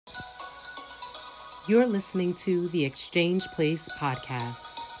You're listening to the Exchange Place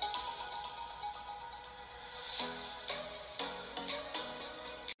podcast.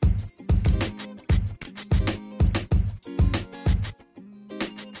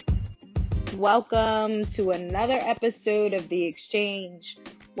 Welcome to another episode of The Exchange,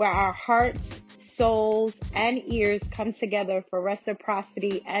 where our hearts, souls, and ears come together for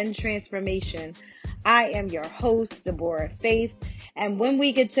reciprocity and transformation. I am your host, Deborah Faith, and when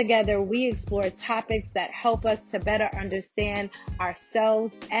we get together, we explore topics that help us to better understand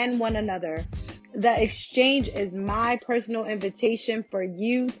ourselves and one another. The Exchange is my personal invitation for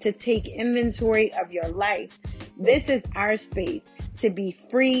you to take inventory of your life. This is our space to be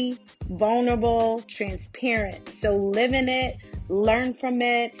free, vulnerable, transparent. So live in it, learn from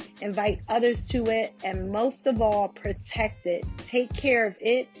it, invite others to it, and most of all, protect it. Take care of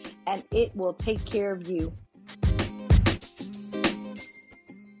it, and it will take care of you.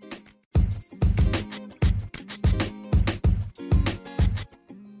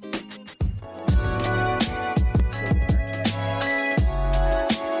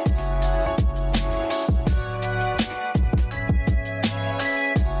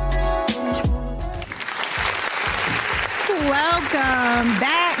 Welcome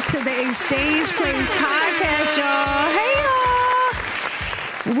back to the Exchange Place podcast, y'all. Hey,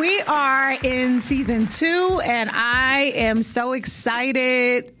 y'all. We are in season 2, and I am so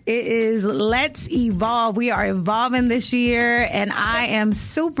excited. It is Let's Evolve. We are evolving this year, and I am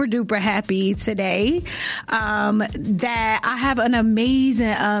super duper happy today that I have an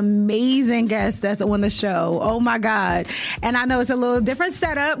amazing guest that's on the show. Oh my God. And I know it's a little different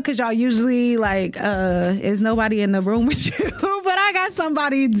setup because y'all usually is nobody in the room with you, but I got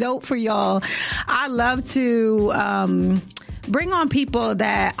somebody dope for y'all. I love to bring on people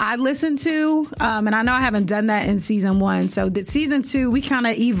that I listen to, and I know I haven't done that in season 1. So the season 2, we kind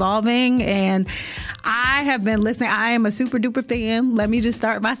of evolving, and I have been listening. I am a super duper fan. Let me just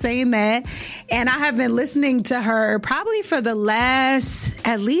start by saying that. And I have been listening to her probably for the last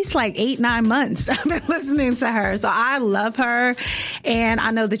at least 8-9 months. I've been listening to her. So I love her, and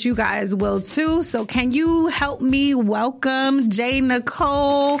I know that you guys will too. So can you help me welcome J.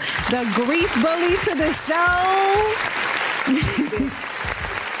 Nicole, the grief bully, to the show?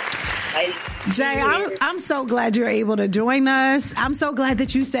 Jay, I'm so glad you're able to join us. I'm so glad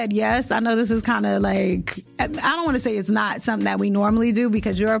that you said yes. I know this is kind of I don't want to say it's not something that we normally do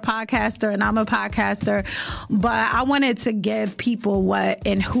because you're a podcaster and I'm a podcaster, but I wanted to give people what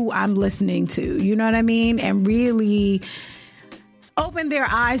and who I'm listening to, you know what I mean? And really open their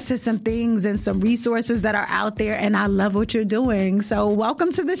eyes to some things and some resources that are out there. And I love what you're doing. So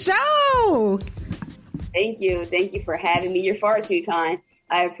welcome to the show. Thank you. Thank you for having me. You're far too kind.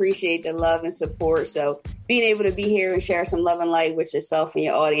 I appreciate the love and support. So being able to be here and share some love and light with yourself and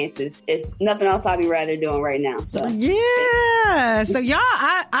your audience is nothing else I'd be rather doing right now. So yeah. So y'all,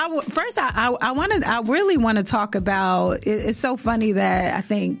 I really want to talk about. It's so funny that I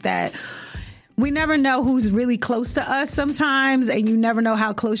think that we never know who's really close to us sometimes, and you never know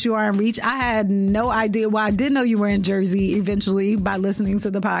how close you are in reach. I had no idea. Well, I did know you were in Jersey eventually by listening to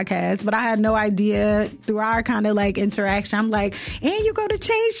the podcast, but I had no idea through our kind of interaction. I'm like, and you go to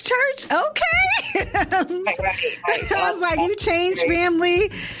Change Church? Okay. Right. I was like, you Change family.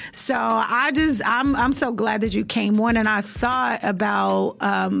 So I'm so glad that you came on, and I thought about,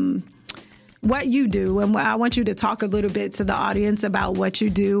 what you do. And I want you to talk a little bit to the audience about what you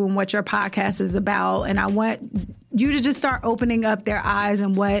do and what your podcast is about. And I want you to just start opening up their eyes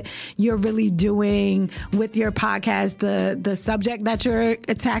and what you're really doing with your podcast, the subject that you're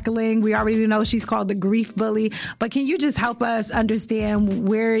tackling. We already know she's called the Grief Bully, but can you just help us understand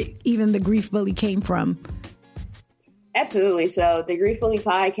where even the Grief Bully came from? Absolutely. So the Grief Bully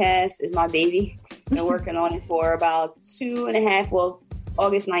podcast is my baby. Been working on it for about 2.5,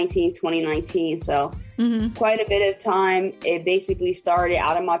 August 19th, 2019. So quite a bit of time. It basically started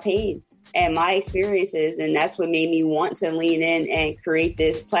out of my pain and my experiences. And that's what made me want to lean in and create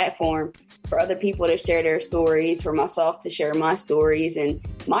this platform for other people to share their stories, for myself to share my stories and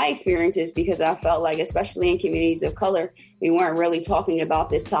my experiences, because I felt like, especially in communities of color, we weren't really talking about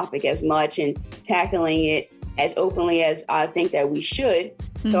this topic as much and tackling it as openly as I think that we should.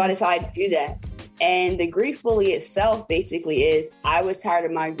 So I decided to do that. And the Grief Bully itself basically is, I was tired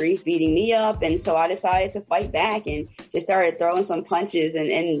of my grief beating me up. And so I decided to fight back and just started throwing some punches.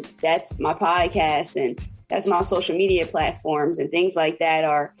 And that's my podcast. And that's my social media platforms and things like that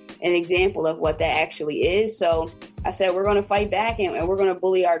are an example of what that actually is. So I said, we're going to fight back and we're going to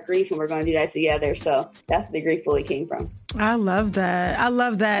bully our grief, and we're going to do that together. So that's where the Grief Bully came from. I love that. I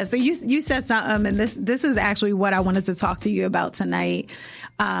love that. So you said something, and this is actually what I wanted to talk to you about tonight,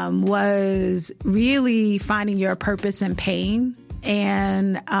 was really finding your purpose in pain.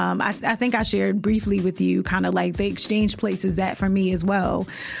 And I think I shared briefly with you kind of like the exchange place is that for me as well.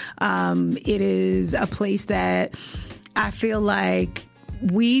 It is a place that I feel like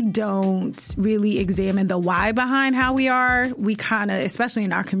we don't really examine the why behind how we are. We kind of, especially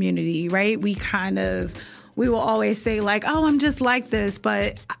in our community, right? We will always say like, oh, I'm just like this.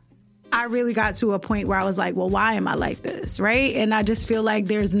 But I really got to a point where I was like, well, why am I like this? Right. And I just feel like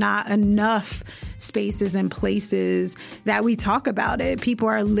there's not enough spaces and places that we talk about it. People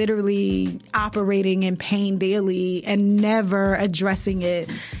are literally operating in pain daily and never addressing it.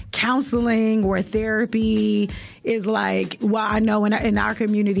 Counseling or therapy is like, well, I know in our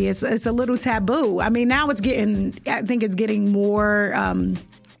community, it's a little taboo. I mean, now I think it's getting more,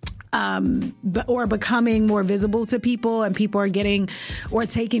 or becoming more visible to people, and people are getting or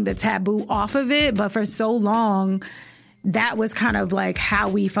taking the taboo off of it. But for so long, that was kind of like how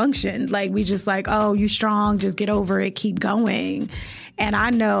we functioned. Like we just like, oh, you strong, just get over it, keep going. And I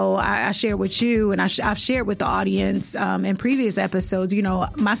know I shared with you, and I've shared with the audience in previous episodes, you know,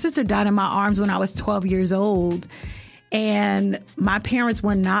 my sister died in my arms when I was 12 years old, and my parents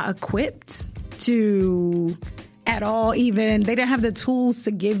were not equipped to at all. Even they didn't have the tools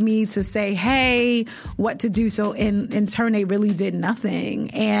to give me to say, hey, what to do. So in turn, they really did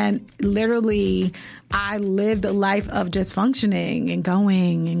nothing. And literally, I lived a life of just functioning and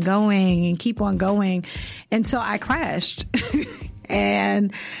going and keep on going until I crashed.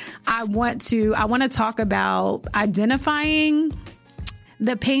 And I want to talk about identifying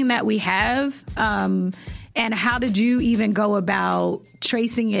the pain that we have. And how did you even go about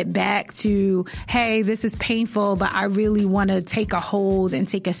tracing it back to, hey, this is painful, but I really want to take a hold and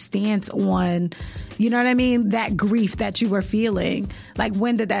take a stance on, you know what I mean? That grief that you were feeling. Like,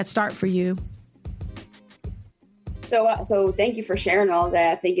 when did that start for you? So thank you for sharing all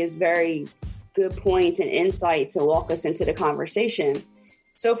that. I think is very good points and insight to walk us into the conversation.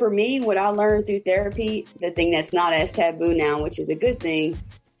 So for me, what I learned through therapy, the thing that's not as taboo now, which is a good thing,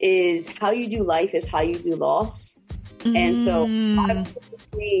 is how you do life is how you do loss. And so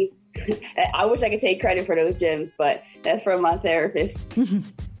I wish I could take credit for those gems, but that's from my therapist.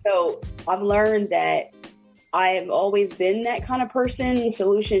 So I've learned that I have always been that kind of person,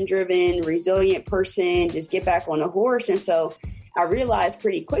 solution-driven, resilient person, just get back on the horse. And so I realized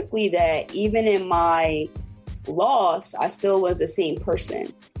pretty quickly that even in my loss, I still was the same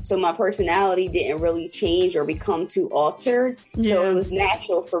person. So my personality didn't really change or become too altered. Yeah. So it was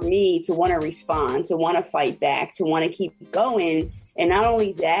natural for me to want to respond, to want to fight back, to want to keep going. And not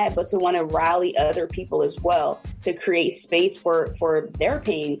only that, but to want to rally other people as well, to create space for their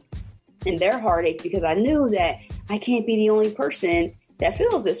pain and their heartache, because I knew that I can't be the only person that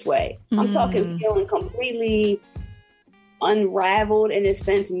feels this way. I'm talking feeling completely unraveled in a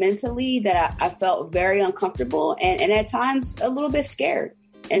sense mentally, that I felt very uncomfortable and at times a little bit scared.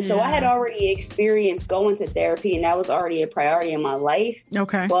 And so I had already experienced going to therapy, and that was already a priority in my life.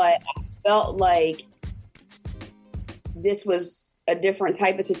 Okay. But I felt like this was a different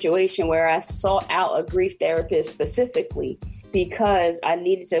type of situation where I sought out a grief therapist specifically because I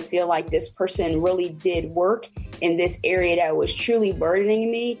needed to feel like this person really did work in this area that was truly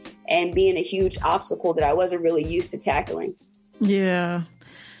burdening me and being a huge obstacle that I wasn't really used to tackling. Yeah.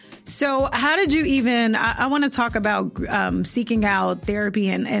 So how did you even, I want to talk about seeking out therapy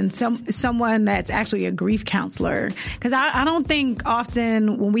and someone that's actually a grief counselor. Because I don't think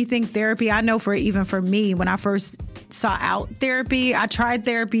often when we think therapy, I know even for me, when I first sought out therapy, I tried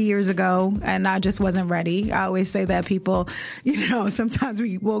therapy years ago and I just wasn't ready. I always say that people, sometimes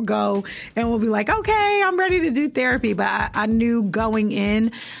we will go and we'll be like, okay, I'm ready to do therapy. But I knew going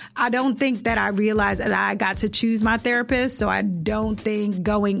in, I don't think that I realized that I got to choose my therapist. So I don't think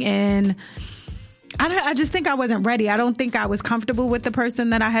going in, I just think I wasn't ready. I don't think I was comfortable with the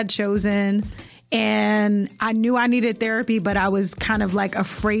person that I had chosen. And I knew I needed therapy, but I was kind of like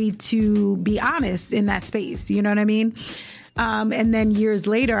afraid to be honest in that space. You know what I mean? And then years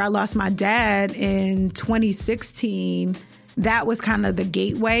later, I lost my dad in 2016. That was kind of the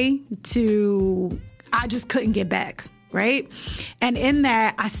gateway to, I just couldn't get back. Right. And in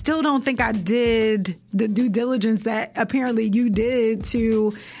that, I still don't think I did the due diligence that apparently you did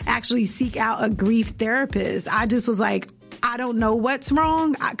to actually seek out a grief therapist. I just was like, I don't know what's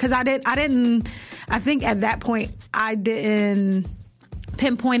wrong, because I think at that point, I didn't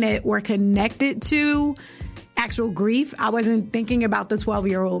pinpoint it or connect it to actual grief. I wasn't thinking about the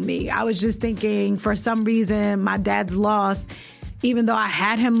 12-year-old me. I was just thinking, for some reason, my dad's loss even though I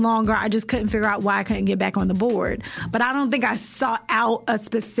had him longer, I just couldn't figure out why I couldn't get back on the board. But I don't think I sought out a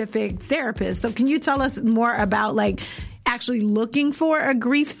specific therapist. So can you tell us more about like actually looking for a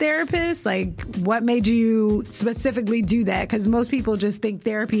grief therapist? Like what made you specifically do that? Because most people just think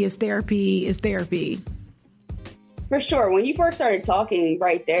therapy is therapy. For sure. When you first started talking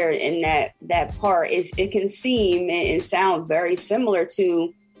right there in that part, it can seem and sound very similar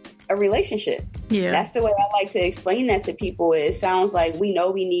to a relationship. Yeah. That's the way I like to explain that to people. It sounds like we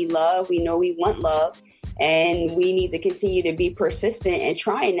know we need love. We know we want love. And we need to continue to be persistent in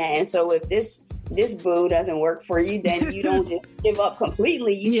trying that. And so if this boo doesn't work for you, then you don't just give up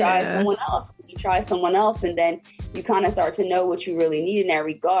completely. You try someone else. You try someone else, and then you kind of start to know what you really need in that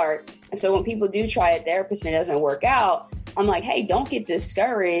regard. And so when people do try a therapist and it doesn't work out, I'm like, hey, don't get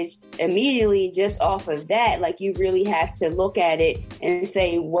discouraged immediately just off of that. Like, you really have to look at it and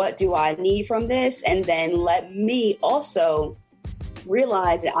say, what do I need from this? And then let me also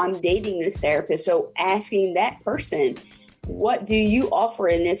realize that I'm dating this therapist. So asking that person, what do you offer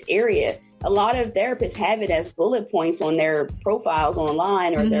in this area? A lot of therapists have it as bullet points on their profiles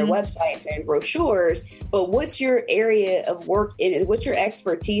online or their websites and brochures. But what's your area of work in it? What's your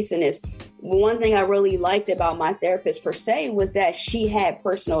expertise in this? One thing I really liked about my therapist per se was that she had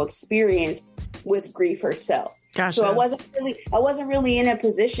personal experience with grief herself. Gotcha. So I wasn't really in a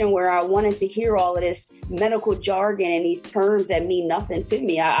position where I wanted to hear all of this medical jargon and these terms that mean nothing to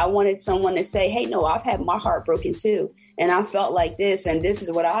me. I wanted someone to say, hey, no, I've had my heart broken too. And I felt like this, and this is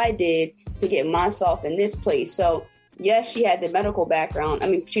what I did to get myself in this place. So yes, she had the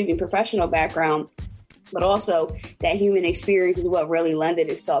professional background, but also that human experience is what really lended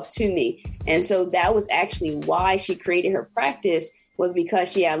itself to me. And so that was actually why she created her practice, was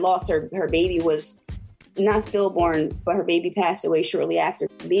because she had lost her baby was not stillborn, but her baby passed away shortly after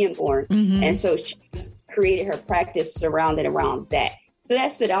being born. And so she created her practice surrounded around that. So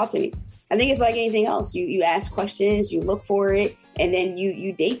that stood out to me. I think it's like anything else. You ask questions, you look for it, and then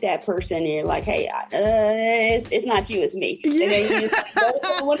you date that person and you're like, hey, it's not you, it's me. Yeah. And then you just go to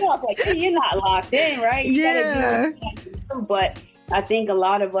someone else, like, hey, you're not locked in, right? You gotta do. But I think a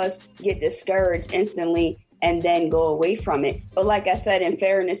lot of us get discouraged instantly and then go away from it. But like I said, in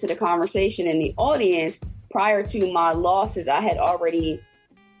fairness to the conversation in the audience, prior to my losses, I had already,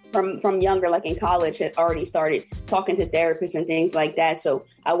 from younger, like in college, had already started talking to therapists and things like that. So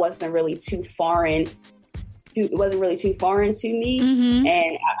I wasn't really too foreign. It wasn't really too foreign to me.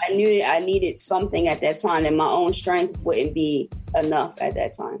 And I knew that I needed something at that time, and my own strength wouldn't be enough at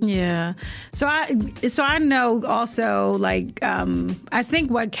that time. Yeah. So I know also, like, I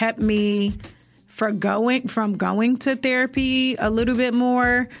think what kept me from going to therapy a little bit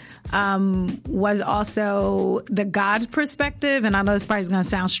more was also the God perspective. And I know this probably is going to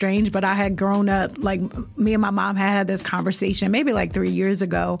sound strange, but I had grown up, like, me and my mom had this conversation maybe like 3 years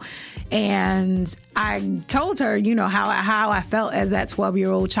ago. And I told her, you know, how I felt as that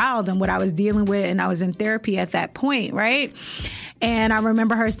 12-year-old child and what I was dealing with. And I was in therapy at that point, right? And I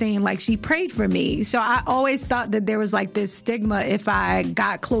remember her saying, like, she prayed for me. So I always thought that there was like this stigma if I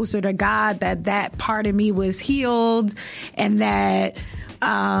got closer to God, that part of me was healed, and that,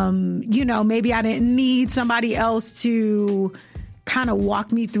 you know, maybe I didn't need somebody else to kind of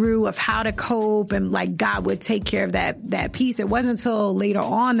walk me through of how to cope, and like God would take care of that piece. It wasn't until later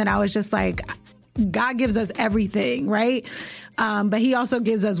on that I was just like, God gives us everything, right? But he also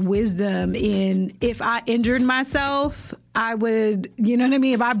gives us wisdom in, if I injured myself, I would, you know what I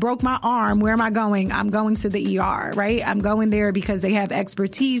mean? If I broke my arm, where am I going? I'm going to the ER, right? I'm going there because they have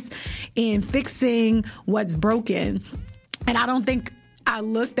expertise in fixing what's broken. And I don't think I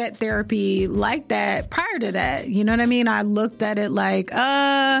looked at therapy like that prior to that. You know what I mean? I looked at it like,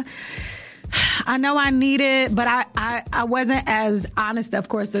 I know I need it, but I wasn't as honest, of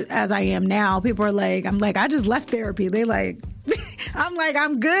course, as I am now. People are like, I'm like, I just left therapy. They like, I'm like,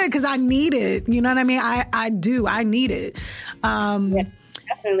 I'm good because I need it. You know what I mean? I do. I need it. Yeah,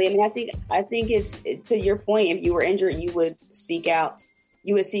 definitely. I mean, I think it's, to your point, if you were injured, you would seek out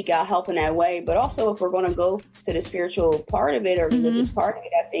help in that way. But also, if we're going to go to the spiritual part of it or religious part of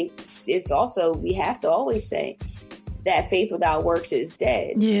it, I think it's also, we have to always say that faith without works is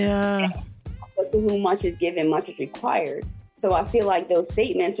dead. Yeah. So to whom much is given, much is required. So I feel like those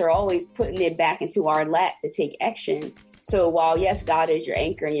statements are always putting it back into our lap to take action. So while, yes, God is your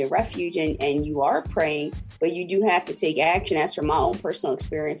anchor and your refuge, and you are praying, but you do have to take action. As from my own personal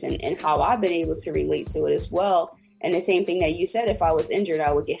experience and how I've been able to relate to it as well. And the same thing that you said, if I was injured,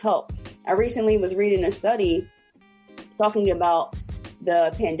 I would get help. I recently was reading a study talking about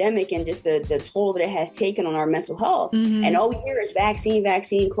the pandemic and just the toll that it has taken on our mental health. And all we hear is vaccine,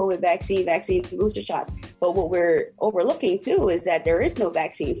 COVID vaccine, booster shots. But what we're overlooking too is that there is no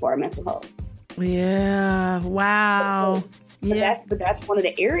vaccine for our mental health. Yeah. Wow. But that's one of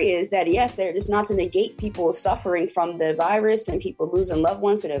the areas that, yes, they're just not to negate people suffering from the virus and people losing loved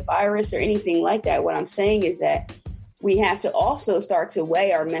ones to the virus or anything like that. What I'm saying is that we have to also start to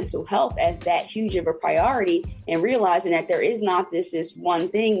weigh our mental health as that huge of a priority and realizing that there is not this one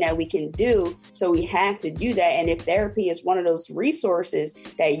thing that we can do. So we have to do that. And if therapy is one of those resources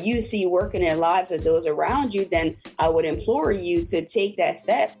that you see working in the lives of those around you, then I would implore you to take that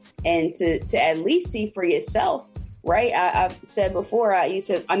step and to at least see for yourself, right? I've said before,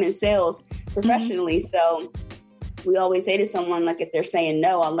 I'm in sales professionally. So we always say to someone, like, if they're saying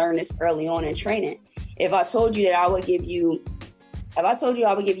no, I learned this early on in training. If I told you that I would give you,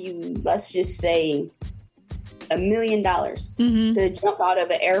 let's just say $1 million to jump out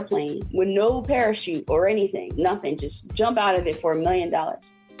of an airplane with no parachute or anything, nothing, just jump out of it for $1 million.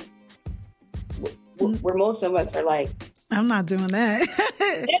 Where most of us are like, I'm not doing that.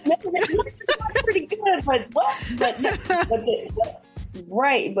 That's pretty good, but what?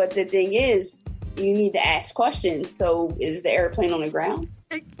 Right. But the thing is, you need to ask questions. So is the airplane on the ground?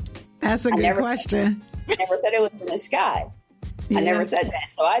 That's a good question. I never said it was in the sky. Yeah. I never said that.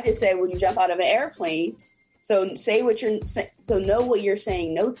 So I just said, when you jump out of an airplane, so know what you're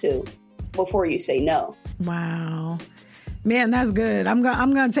saying no to before you say no. Wow. Man, that's good. I'm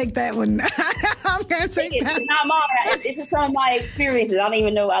gonna take that one. I'm gonna take that. It's not mine. It's just some of my experiences. I don't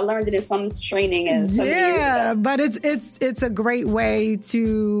even know. I learned it in some training and some years ago. But it's a great way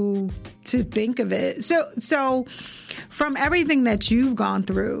to think of it. So from everything that you've gone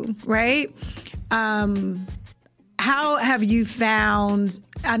through, right? How have you found?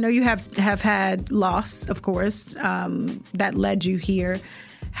 I know you have had loss, of course, that led you here.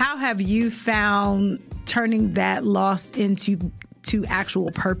 How have you found turning that loss into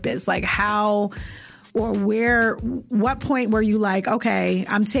actual purpose? Like how or what point were you like, okay,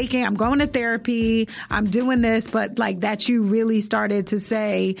 I'm going to therapy, I'm doing this, but like that you really started to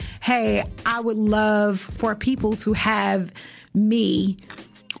say, hey, I would love for people to have me.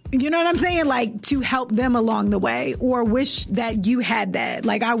 You know what I'm saying? Like to help them along the way, or wish that you had that.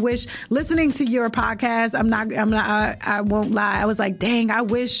 Like I wish, listening to your podcast, I won't lie. I was like, dang, I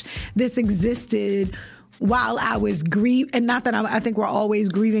wish this existed while I was grieving. And not that I think we're always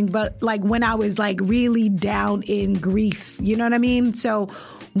grieving, but like when I was like really down in grief, you know what I mean? So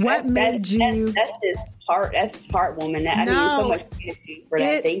what made you? That's heartwarming. I mean, so much gratitude for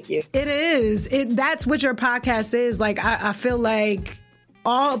that. Thank you. It is. That's what your podcast is. Like, I feel like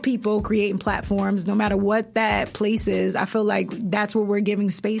all people creating platforms, no matter what that place is, I feel like that's what we're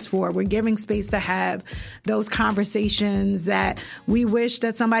giving space for. We're giving space to have those conversations that we wish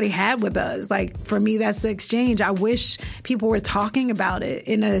that somebody had with us. Like for me, that's the exchange. I wish people were talking about it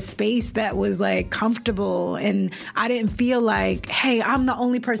in a space that was like comfortable, and I didn't feel like, hey, I'm the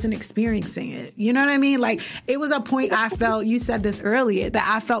only person experiencing it. You know what I mean? Like it was a point I felt, you said this earlier, that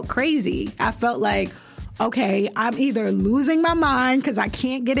I felt crazy. I felt like, okay, I'm either losing my mind because I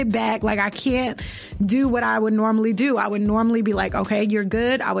can't get it back. Like I can't do what I would normally do. I would normally be like, okay, you're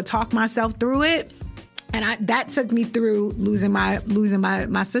good. I would talk myself through it. And that took me through losing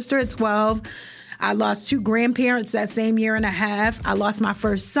my sister at 12. I lost 2 grandparents that same year and a half. I lost my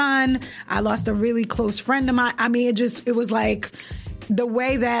first son. I lost a really close friend of mine. I mean, it was like the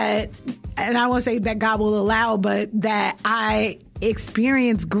way that, and I won't say that God will allow, but that I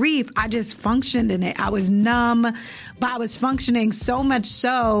experienced grief, I just functioned in it. I was numb, but I was functioning so much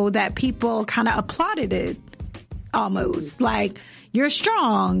so that people kind of applauded it almost. Like, you're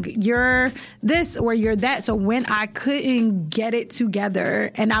strong, you're this or you're that. So when I couldn't get it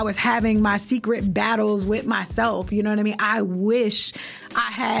together and I was having my secret battles with myself, you know what I mean? I wish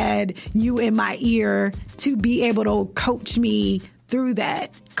I had you in my ear to be able to coach me through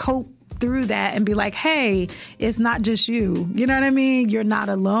that, cope through that and be like, hey, it's not just you. You know what I mean? You're not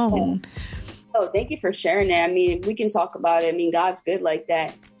alone. Oh, thank you for sharing that. I mean, we can talk about it. I mean, God's good like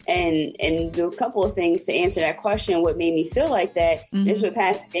that. And do a couple of things to answer that question. What made me feel like that is what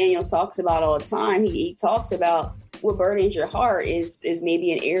Pastor Daniels talks about all the time. He talks about what burdens your heart is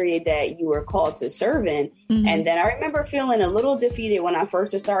maybe an area that you were called to serve in. And then I remember feeling a little defeated when I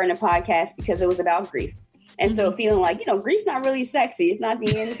first was starting the podcast because it was about grief. And so feeling like, grief's not really sexy. It's not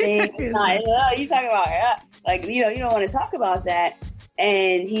the end thing. It's not, you talking about, like, you don't want to talk about that.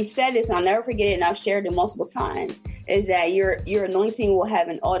 And he said this, and I'll never forget it, and I've shared it multiple times, is that your anointing will have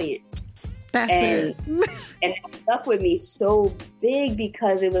an audience. That's it. And it stuck with me so big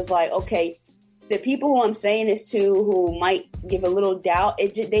because it was like, okay, the people who I'm saying this to, who might give a little doubt,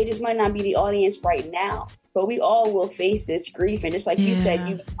 they just might not be the audience right now. But we all will face this grief. And just like you said,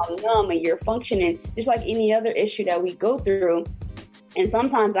 you become numb and you're functioning just like any other issue that we go through. And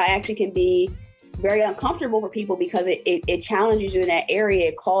sometimes I actually can be very uncomfortable for people because it challenges you in that area.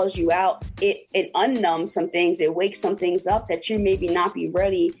 It calls you out. It unnumbs some things. It wakes some things up that you maybe not be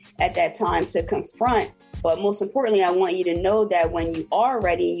ready at that time to confront. But most importantly, I want you to know that when you are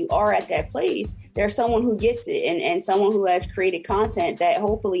ready, you are at that place, there's someone who gets it and someone who has created content that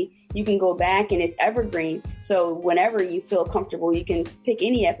hopefully you can go back and it's evergreen. So whenever you feel comfortable, you can pick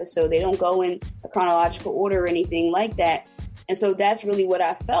any episode. They don't go in a chronological order or anything like that. And so that's really what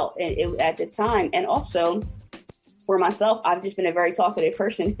I felt at the time. And also, for myself, I've just been a very talkative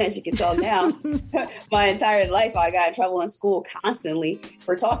person, as you can tell now. My entire life, I got in trouble in school constantly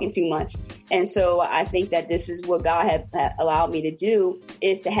for talking too much. And so I think that this is what God had allowed me to do,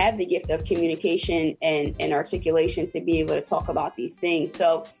 is to have the gift of communication and articulation to be able to talk about these things.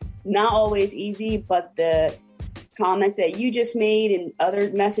 So not always easy, but the comments that you just made and other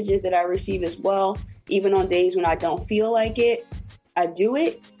messages that I receive as well, even on days when I don't feel like it, I do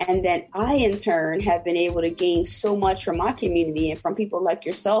it. And then I, in turn, have been able to gain so much from my community and from people like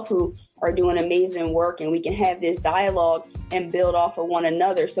yourself who are doing amazing work, and we can have this dialogue and build off of one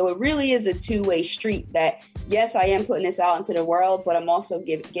another. So it really is a two-way street that, yes, I am putting this out into the world, but I'm also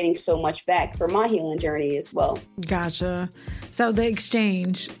getting so much back for my healing journey as well. Gotcha. So the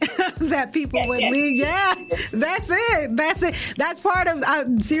exchange that people would leave. Yeah, that's it. That's part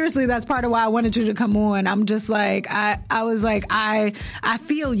of, seriously, that's part of why I wanted you to come on. I'm just like, I was like, I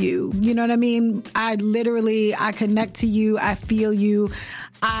feel you. You know what I mean? I connect to you. I feel you.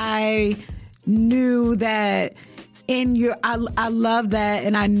 I knew that I love that.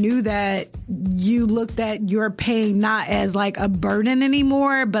 And I knew that you looked at your pain not as like a burden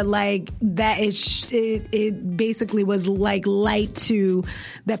anymore, but like that it basically was like light to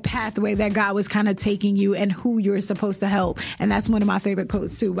the pathway that God was kind of taking you and who you're supposed to help. And that's one of my favorite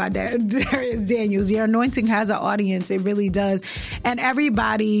quotes too by Darius Daniels. Your anointing has an audience. It really does. And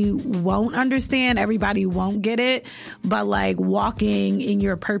everybody won't understand. Everybody won't get it. But like walking in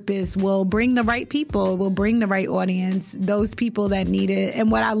your purpose will bring the right people, will bring the right audience, those people that need it.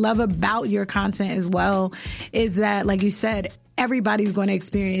 And what I love about your content as well is that, like you said, everybody's going to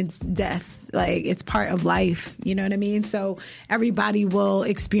experience death. Like, it's part of life. You know what I mean? So everybody will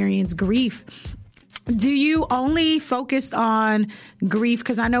experience grief. Do you only focus on grief?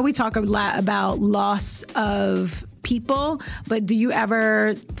 Because I know we talk a lot about loss of people, but do you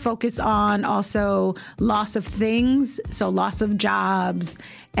ever focus on also loss of things? So loss of jobs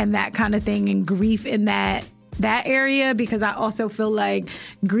and that kind of thing, and grief in that area? Because I also feel like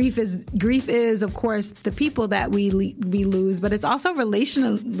grief is of course the people that we lose, but it's also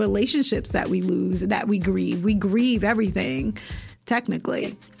relationships that we lose, that we grieve everything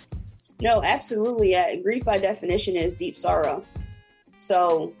technically. No, absolutely. Grief by definition is deep sorrow.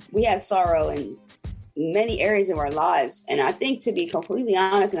 So we have sorrow in many areas of our lives. And I think, to be completely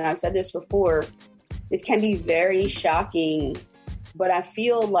honest, and I've said this before, it can be very shocking, but I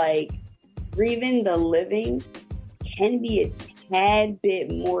feel like grieving the living can be a tad bit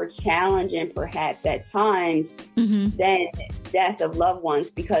more challenging, perhaps at times, than death of loved ones.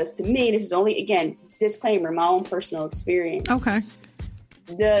 Because to me, this is only, again, disclaimer, my own personal experience. Okay.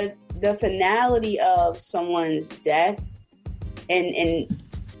 The finality of someone's death, and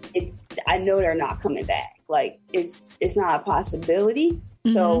it's, I know they're not coming back. Like, it's not a possibility.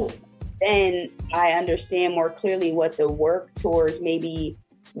 Mm-hmm. So then I understand more clearly what the work towards maybe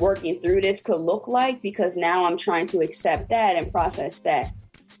working through this could look like, because now I'm trying to accept that and process that.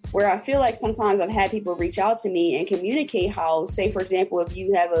 Where I feel like sometimes I've had people reach out to me and communicate how, say, for example, if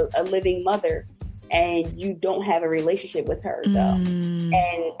you have a living mother and you don't have a relationship with her, though,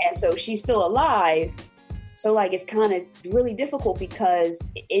 and so she's still alive. So like, it's kind of really difficult, because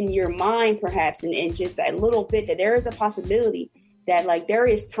in your mind, perhaps, and just that little bit, that there is a possibility that like there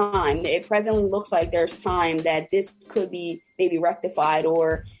is time. It presently looks like there's time that this could be maybe rectified,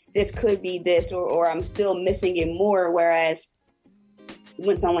 or this could be this, or I'm still missing it more. Whereas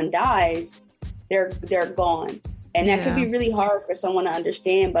when someone dies, they're gone. And that could be really hard for someone to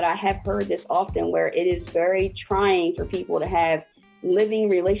understand. But I have heard this often, where it is very trying for people to have living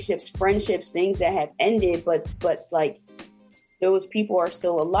relationships, friendships, things that have ended, but like those people are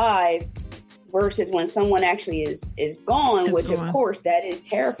still alive, versus when someone actually is gone, it's which gone. Of course that is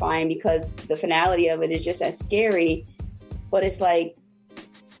terrifying, because the finality of it is just as scary. But it's like,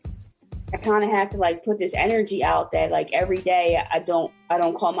 I kind of have to like put this energy out that like every day I don't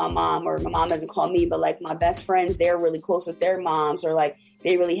call my mom, or my mom doesn't call me, but like my best friends, they're really close with their moms, or like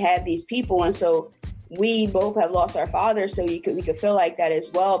they really have these people. And so we both have lost our father. So we could feel like that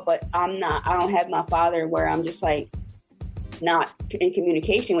as well. But I don't have my father where I'm just like not in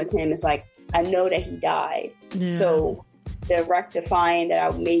communication with him. It's like, I know that he died. Yeah. So the rectifying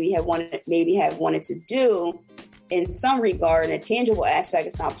that I maybe have wanted to do in some regard, in a tangible aspect,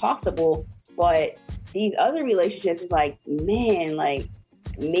 it's not possible. But these other relationships is like, man, like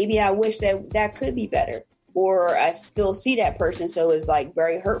maybe I wish that could be better, or I still see that person. So it's like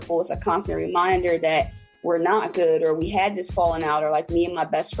very hurtful. It's a constant reminder that we're not good, or we had this falling out, or like me and my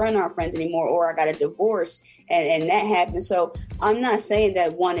best friend aren't friends anymore, or I got a divorce and that happened. So I'm not saying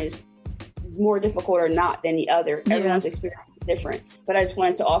that one is more difficult or not than the other. Yeah. Everyone's experience is different. But I just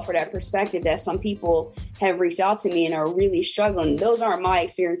wanted to offer that perspective that some people have reached out to me and are really struggling. Those aren't my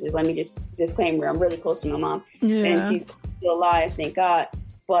experiences. Let me just disclaimer, I'm really close to my mom. Yeah. And she's still alive, thank God.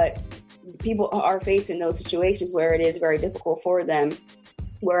 But people are faced in those situations where it is very difficult for them,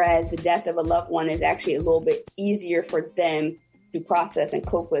 whereas the death of a loved one is actually a little bit easier for them to process and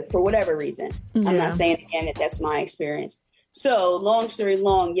cope with for whatever reason. Yeah. I'm not saying again that that's my experience. So long story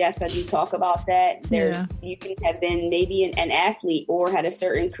long, yes, I do talk about that. You can have been maybe an athlete or had a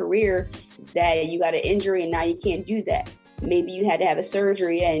certain career that you got an injury and now you can't do that. Maybe you had to have a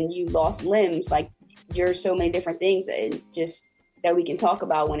surgery and you lost limbs. Like there's so many different things that we can talk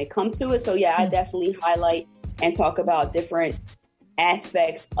about when it comes to it. So yeah, I definitely highlight and talk about different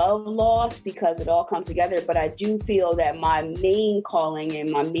aspects of loss because it all comes together. But I do feel that my main calling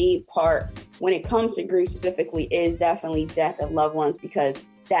and my main part when it comes to grief specifically is definitely death of loved ones, because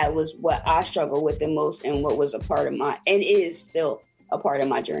that was what I struggled with the most and what was a part of and is still a part of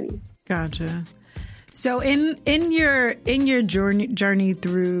my journey. Gotcha. So in your journey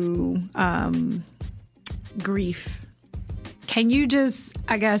through grief, can you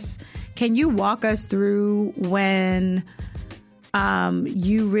walk us through when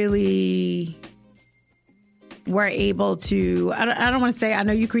you really were able to, I don't want to say, I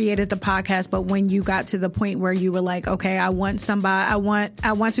know you created the podcast, but when you got to the point where you were like, okay, I want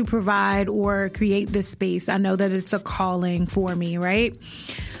to provide or create this space. I know that it's a calling for me, right?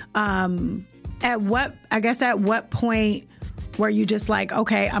 At what point were you just like,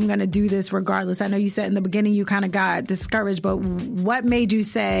 okay, I'm going to do this regardless? I know you said in the beginning you kind of got discouraged, but what made you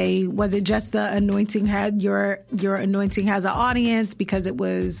say, was it just the anointing had your anointing has an audience because it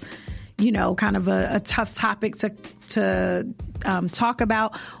was, kind of a tough topic to talk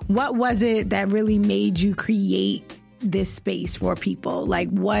about? What was it that really made you create this space for people? Like,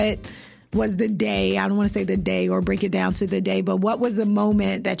 what was the day? I don't want to say the day or break it down to the day, but what was the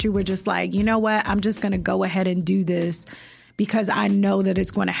moment that you were just like, you know what, I'm just going to go ahead and do this because I know that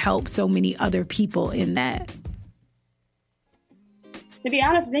it's going to help so many other people in that? To be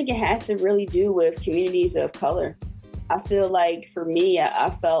honest, I think it has to really do with communities of color. I feel like for me, I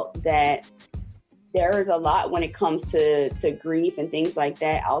felt that there is a lot when it comes to grief and things like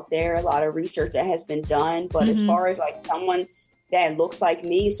that out there, a lot of research that has been done. But as far as like someone that looks like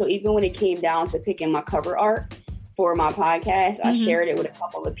me, so even when it came down to picking my cover art for my podcast, I shared it with a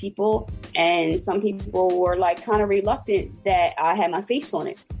couple of people, and some people were like kind of reluctant that I had my face on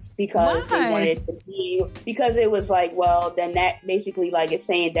it because they wanted it to be, because it was like, well, then that basically like it's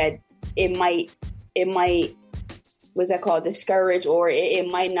saying that it might what's that called, discourage, or it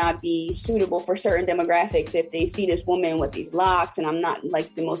might not be suitable for certain demographics if they see this woman with these locks and I'm not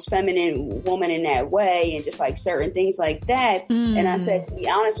like the most feminine woman in that way, and just like certain things like that. And I said, to be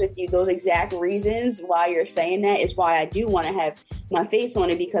honest with you, those exact reasons why you're saying that is why I do want to have my face on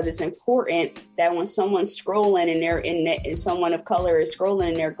it, because it's important that when someone's scrolling and someone of color is scrolling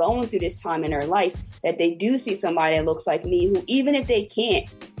and they're going through this time in their life, that they do see somebody that looks like me, who even if they can't,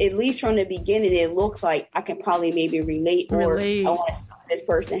 at least from the beginning, it looks like I can probably maybe relate. I want to see what this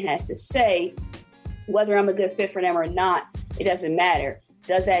person has to say. Whether I'm a good fit for them or not, it doesn't matter.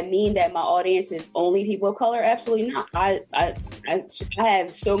 Does that mean that my audience is only people of color? Absolutely not. I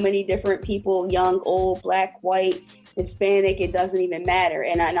have so many different people, young, old, black, white, Hispanic. It doesn't even matter.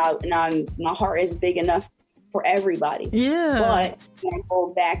 And my heart is big enough for everybody. Yeah. But when I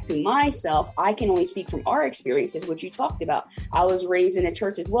go back to myself, I can only speak from our experiences, what you talked about. I was raised in a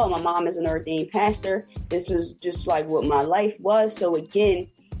church as well. My mom is an ordained pastor. This was just like what my life was. So again,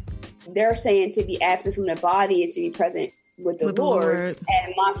 they're saying to be absent from the body is to be present with the Lord.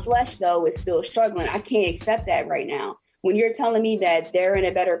 And my flesh, though, is still struggling. I can't accept that right now. When you're telling me that they're in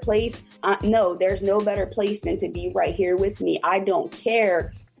a better place, no, there's no better place than to be right here with me. I don't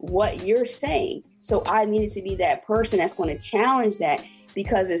care what you're saying. So I needed to be that person that's going to challenge that.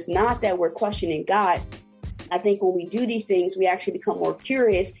 because it's not that we're questioning God. I think when we do these things, we actually become more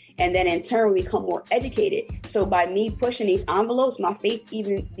curious, and then in turn, we become more educated. So by me pushing these envelopes, my faith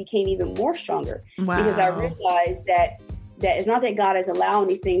became even more stronger. Wow. Because I realized that it's not that God is allowing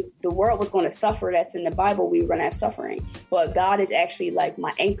these things. The world was going to suffer. That's in the Bible. We were going to have suffering. But God is actually like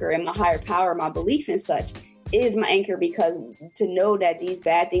my anchor, and my higher power, my belief in such is my anchor, because to know that these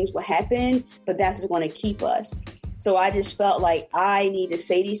bad things will happen, but that's just going to keep us. So I just felt like I need to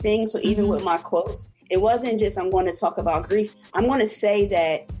say these things. So even with my quotes, it wasn't just I'm going to talk about grief. I'm going to say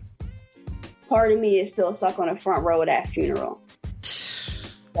that part of me is still stuck on the front row of that funeral.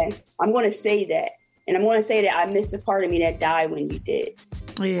 Okay? I'm going to say that. And I'm going to say that I miss a part of me that died when you did.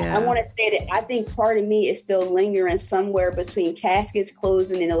 Yeah. I want to say that I think part of me is still lingering somewhere between caskets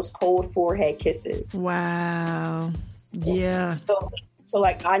closing and those cold forehead kisses. Wow. Yeah. So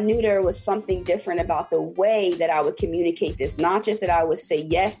like I knew there was something different about the way that I would communicate this. Not just that I would say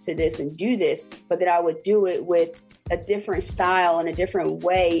yes to this and do this, but that I would do it with a different style and a different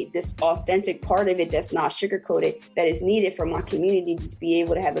way, this authentic part of it that's not sugarcoated, that is needed for my community to be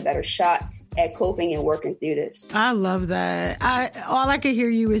able to have a better shot at coping and working through this. I love that. All I could hear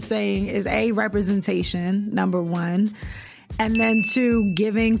you were saying is A, representation, number one. And then two,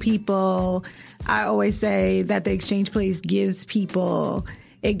 giving people, I always say that the Exchange Place gives people,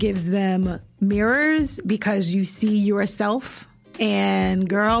 it gives them mirrors because you see yourself. And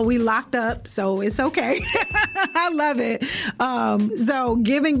girl, we locked up, so it's okay. I love it. So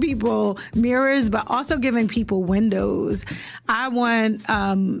giving people mirrors, but also giving people windows. I want,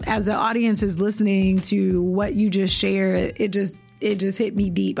 as the audience is listening to what you just shared, it just hit me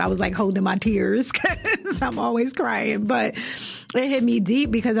deep. I was like holding my tears because I'm always crying, but it hit me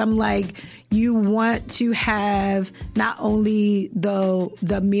deep because I'm like, you want to have not only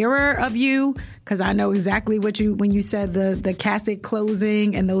the mirror of you, because I know exactly what when you said the casket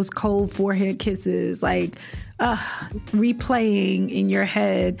closing and those cold forehead kisses, like replaying in your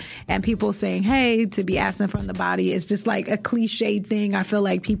head, and people saying, hey, to be absent from the body is just like a cliche thing I feel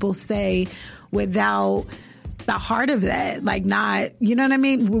like people say without the heart of that, like not, you know what I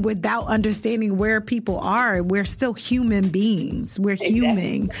mean? Without understanding where people are, we're still human beings. We're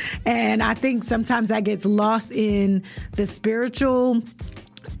human. And I think sometimes that gets lost in the spiritual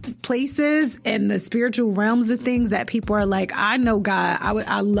places and the spiritual realms of things that people are like, I know God,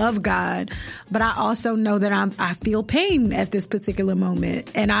 I love God, but I also know that I feel pain at this particular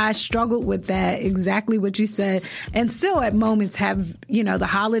moment. And I struggled with that, exactly what you said. And still at moments have, the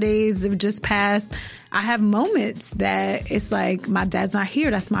holidays have just passed. I have moments that it's like, my dad's not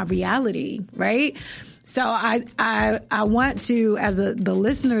here. That's my reality. Right. So I want to, as the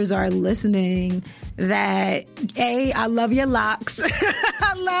listeners are listening, that I love your locks.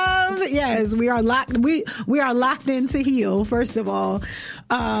 Yes, we are locked. We are locked in to heal, first of all.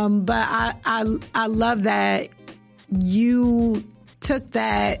 But I love that you took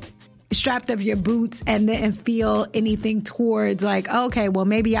that, strapped up your boots, and didn't feel anything towards like, okay, well,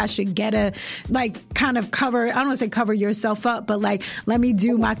 maybe I should get kind of cover, I don't want to say cover yourself up, but like, let me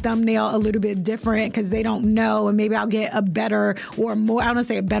do my thumbnail a little bit different because they don't know, and maybe I'll get a better or more, I don't want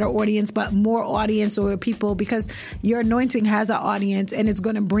to say a better audience, but more audience or people, because your anointing has an audience and it's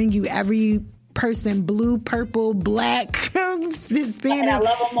going to bring you every person, blue, purple, black, Hispanic. And I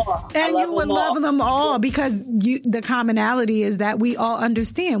love them all. And you would love them all because the commonality is that we all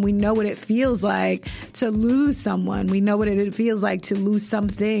understand. We know what it feels like to lose someone. We know what it feels like to lose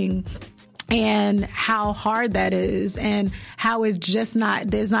something, and how hard that is, and how it's just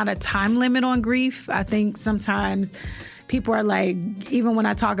there's not a time limit on grief. I think sometimes people are like, even when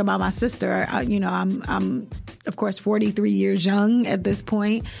I talk about my sister, I'm of course 43 years young at this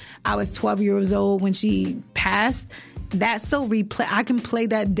point. I was 12 years old when she passed. That still I can play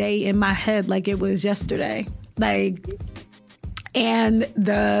that day in my head like it was yesterday. And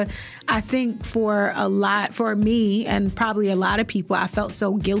I think for me and probably a lot of people, I felt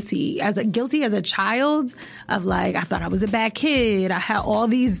so guilty as a child of like, I thought I was a bad kid. I had all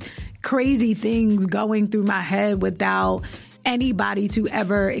these crazy things going through my head without anybody to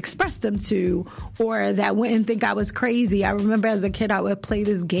ever express them to, or that wouldn't think I was crazy. I remember as a kid, I would play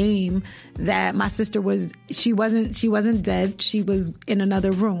this game that my sister she wasn't dead. She was in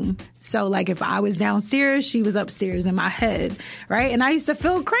another room. So like if I was downstairs, she was upstairs in my head. Right. And I used to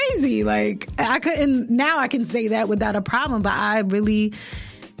feel crazy. Like now I can say that without a problem, but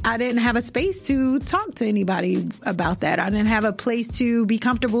I didn't have a space to talk to anybody about that. I didn't have a place to be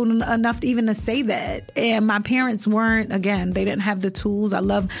comfortable enough even to say that. And my parents weren't, again, they didn't have the tools.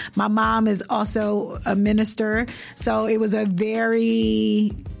 My mom is also a minister. So it was a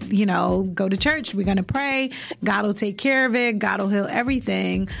very go to church. We're going to pray. God will take care of it. God will heal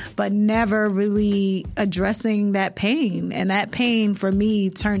everything, but never really addressing that pain. And that pain for me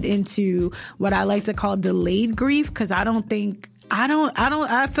turned into what I like to call delayed grief, because I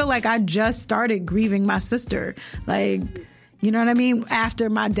feel like I just started grieving my sister. Like, you know what I mean?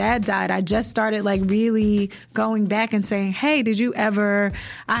 After my dad died, I just started like really going back and saying, hey, I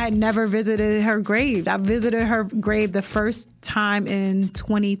had never visited her grave. I visited her grave the first time in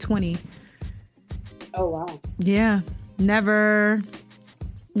 2020. Oh, wow. Yeah. Never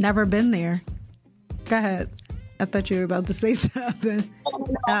been there. Go ahead. I thought you were about to say something.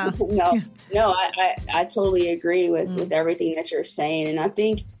 No, I totally agree with everything that you're saying. And I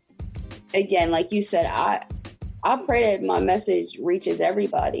think, again, like you said, I pray that my message reaches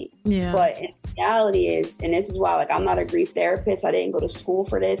everybody. Yeah. But in reality is, and this is why, like, I'm not a grief therapist. I didn't go to school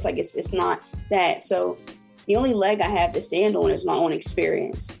for this. Like, it's not that. So the only leg I have to stand on is my own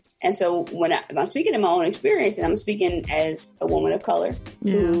experience. And so if I'm speaking in my own experience, and I'm speaking as a woman of color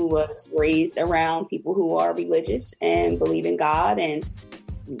who was raised around people who are religious and believe in God, and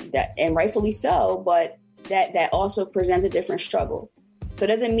rightfully so, but that also presents a different struggle. So it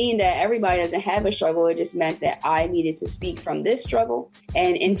doesn't mean that everybody doesn't have a struggle. It just meant that I needed to speak from this struggle.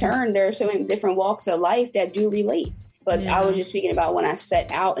 And in turn, there are so many different walks of life that do relate. But I was just speaking about when I set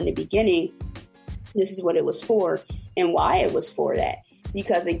out in the beginning, this is what it was for and why it was for that.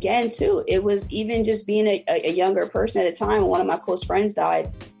 Because again, too, it was even just being a younger person at a time. One of my close friends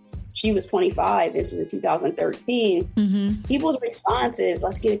died. She was 25. This is in 2013. Mm-hmm. People's response is,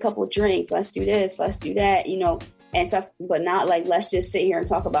 let's get a couple of drinks. Let's do this. Let's do that, and stuff, but not like, let's just sit here and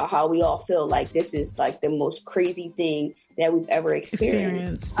talk about how we all feel like this is like the most crazy thing that we've ever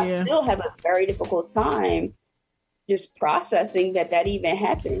experienced. I still have a very difficult time just processing that even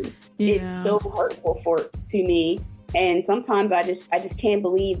happened. Yeah. It's so hurtful to me. And sometimes I just can't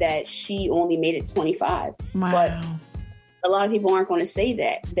believe that she only made it 25. Wow. But a lot of people aren't going to say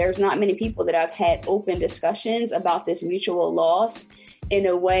that. There's not many people that I've had open discussions about this mutual loss in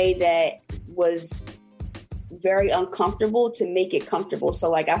a way that was very uncomfortable to make it comfortable. So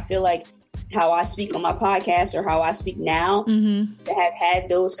like, I feel like how I speak on my podcast or how I speak now, to have had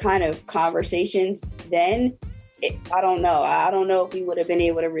those kind of conversations then, I don't know. I don't know if we would have been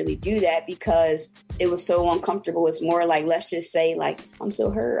able to really do that because it was so uncomfortable. It's more like, let's just say like, I'm so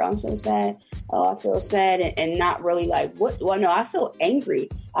hurt. I'm so sad. Oh, I feel sad. And not really like, what? Well, no, I feel angry.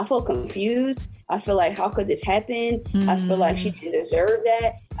 I feel confused. I feel like, how could this happen? I feel like she didn't deserve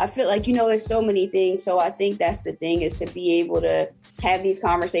that. I feel like, it's so many things. So I think that's the thing, is to be able to have these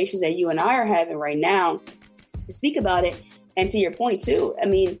conversations that you and I are having right now, to speak about it. And to your point too, I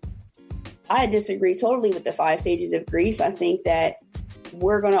mean, I disagree totally with the 5 stages of grief. I think that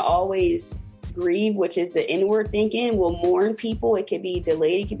we're going to always grieve, which is the inward thinking. We'll mourn people. It could be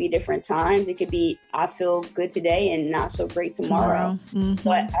delayed. It could be different times. It could be, I feel good today and not so great tomorrow.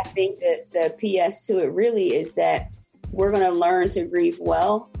 But I think that the PS to it really is that we're going to learn to grieve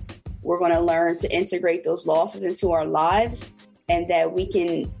well. We're going to learn to integrate those losses into our lives, and that we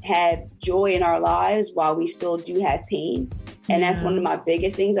can have joy in our lives while we still do have pain. And that's one of my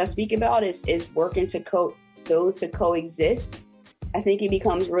biggest things I speak about is working to coexist. I think it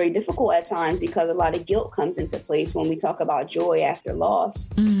becomes really difficult at times because a lot of guilt comes into place when we talk about joy after loss.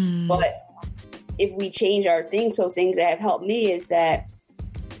 But if we change our things, so things that have helped me is that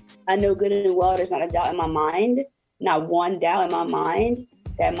I know good and well there's not a doubt in my mind, not one doubt in my mind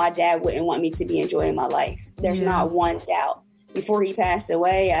that my dad wouldn't want me to be enjoying my life. There's not one doubt. Before he passed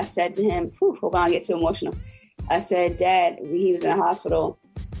away, I said to him, hope I don't get too emotional. I said, Dad, he was in the hospital.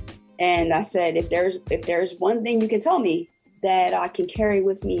 And I said, if there's one thing you can tell me that I can carry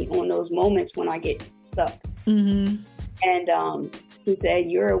with me on those moments when I get stuck. And he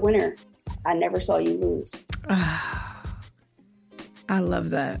said, you're a winner. I never saw you lose. I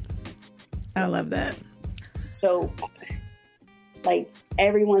love that. I love that. So, like,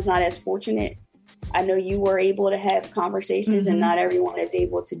 everyone's not as fortunate. I know you were able to have conversations and not everyone is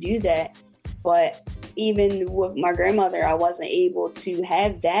able to do that. But even with my grandmother, I wasn't able to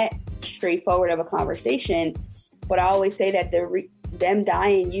have that straightforward of a conversation. But I always say that them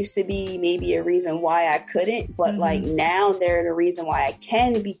dying used to be maybe a reason why I couldn't. But like now they're the reason why I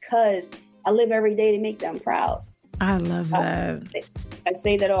can, because I live every day to make them proud. I love that. I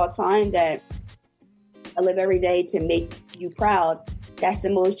say that all the time, that I live every day to make you proud. that's the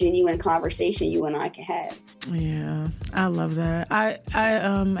most genuine conversation you and I can have. Yeah, I love that. I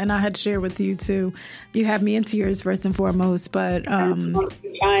and I had shared with you too. You have me in tears first and foremost, but I'm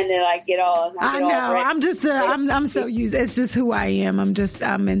trying to like get all. I know. I'm just. I'm so used. It's just who I am.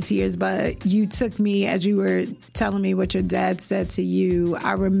 I'm in tears. But you took me as you were telling me what your dad said to you.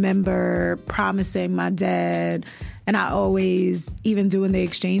 I remember promising my dad. And I always, even doing the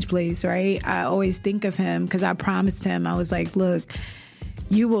exchange place, right? I always think of him because I promised him, I was like, look,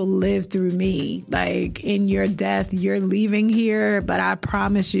 you will live through me. Like in your death, you're leaving here, but I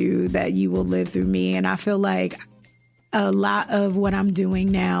promise you that you will live through me. And I feel like a lot of what I'm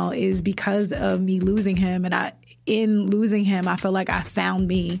doing now is because of me losing him. And in losing him, I feel like I found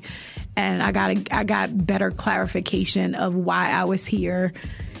me, and I got better clarification of why I was here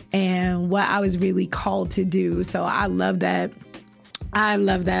and what I was really called to do. So I love that. I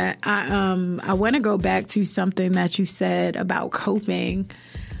want to go back to something that you said about coping,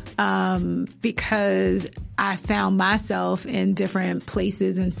 because I found myself in different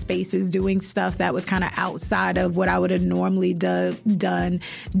places and spaces doing stuff that was kind of outside of what I would have normally done,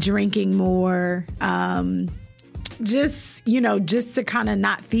 drinking more, just to kind of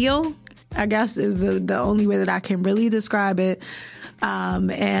not feel, I guess is the only way that I can really describe it.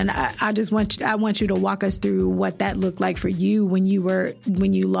 And I want you to walk us through what that looked like for you when you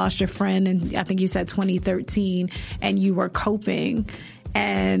lost your friend, and I think you said 2013, and you were coping.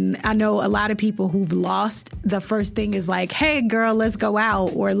 And I know a lot of people who've lost, the first thing is like, hey girl, let's go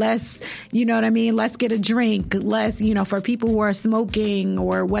out, or let's get a drink. Let's, for people who are smoking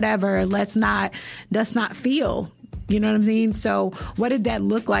or whatever, let's not feel. You know what I'm saying? So what did that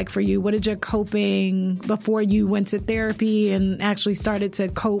look like for you? What did your coping before you went to therapy and actually started to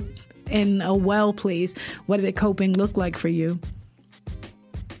cope in a well place? What did the coping look like for you?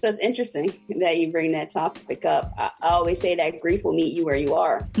 So it's interesting that you bring that topic up. I always say that grief will meet you where you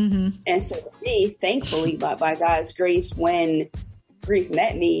are. Mm-hmm. And so for me, thankfully, by God's grace, when grief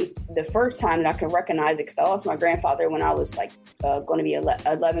met me, the first time that I could recognize it, because I lost my grandfather when I was like going to be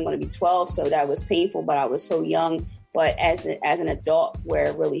 11, going to be 12. So that was painful, but I was so young. But as an adult, where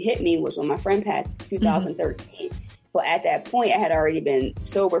it really hit me was when my friend passed in 2013. Mm-hmm. But at that point, I had already been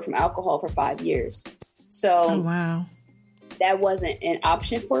sober from alcohol for 5 years. So wow. That wasn't an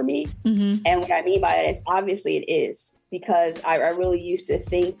option for me. Mm-hmm. And what I mean by that is obviously it is, because I really used to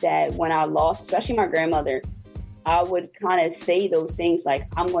think that when I lost, especially my grandmother, I would kind of say those things like,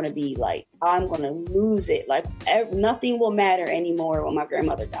 I'm going to lose it. Like nothing will matter anymore when my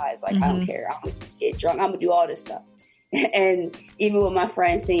grandmother dies. Like, mm-hmm. I don't care. I'm going to just get drunk. I'm going to do all this stuff. And even with my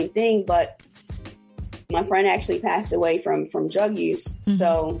friend, same thing. But my friend actually passed away from drug use. Mm-hmm.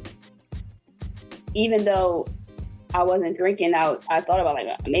 So even though I wasn't drinking, I thought about like,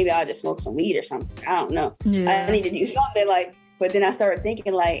 maybe I'll just smoke some weed or something. I don't know. Yeah. I need to do something but then I started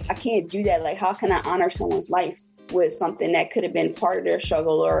thinking like, I can't do that. Like, how can I honor someone's life with something that could have been part of their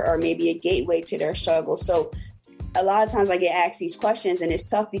struggle or maybe a gateway to their struggle? So a lot of times I get asked these questions, and it's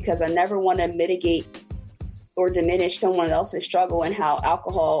tough because I never want to mitigate or diminish someone else's struggle and how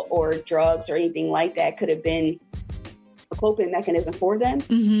alcohol or drugs or anything like that could have been a coping mechanism for them,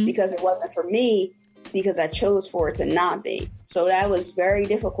 mm-hmm. because it wasn't for me, because I chose for it to not be. So that was very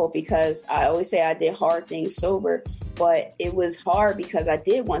difficult, because I always say I did hard things sober, but it was hard because I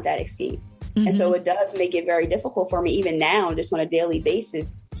did want that escape. Mm-hmm. And so it does make it very difficult for me, even now, just on a daily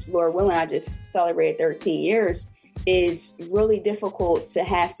basis. Lord willing, I just celebrated 13 years. It's really difficult to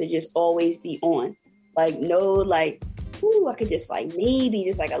have to just always be on. Like, no, like, ooh, I could just like maybe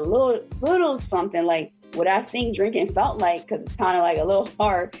just like a little something like what I think drinking felt like, because it's kind of like a little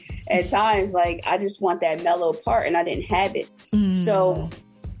hard at times. Like, I just want that mellow part, and I didn't have it. Mm. So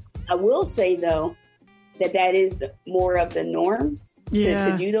I will say, though, that is more of the norm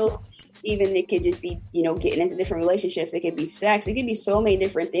to do those. Even it could just be, getting into different relationships. It could be sex. It could be so many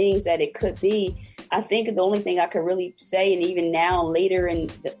different things that it could be. I think the only thing I could really say, and even now later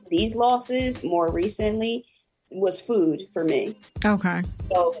in these losses, more recently, was food for me. Okay.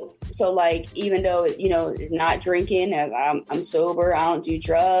 So like, even though, it's not drinking, I'm sober, I don't do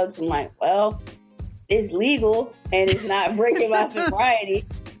drugs. I'm like, well, it's legal and it's not breaking my sobriety.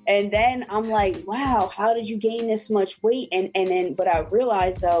 And then I'm like, wow, how did you gain this much weight? And then, but I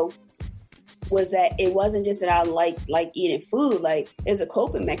realized though, was that it wasn't just that I like eating food, like it's a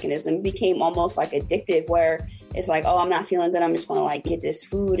coping mechanism. It became almost like addictive, where it's like, oh, I'm not feeling good, I'm just gonna like get this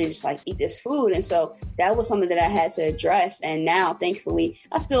food and just like eat this food. And so that was something that I had to address. And now, thankfully,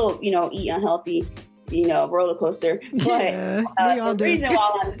 I still, eat unhealthy, roller coaster. But the reason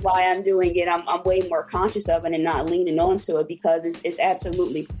why I'm doing it, I'm way more conscious of it and not leaning onto it, because it's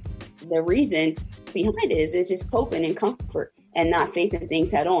absolutely the reason behind it is it's just coping and comfort. and not facing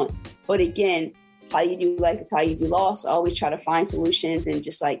things head on. But again, how you do life is how you do loss. I always try to find solutions and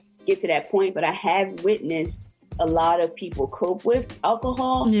just like get to that point. But I have witnessed a lot of people cope with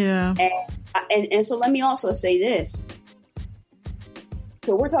alcohol. Yeah. And so let me also say this.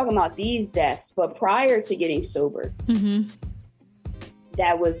 So we're talking about these deaths, but prior to getting sober,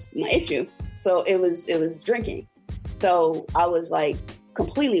 that was my issue. So it was drinking. So I was like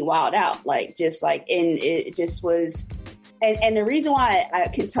completely wild out, like just like, and it just was. And the reason why I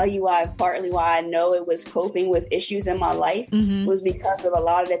can tell you partly why I know it was coping with issues in my life was because of a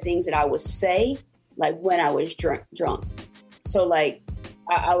lot of the things that I would say, like when I was drunk. So like,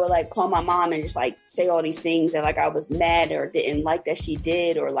 I would like call my mom and just like say all these things that like I was mad or didn't like that she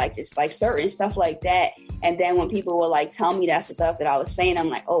did, or like just like certain stuff like that. And then when people would like tell me that's the stuff that I was saying, I'm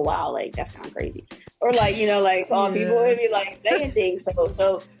like, oh wow, like that's kind of crazy. Or like, you know, like people would be like saying things.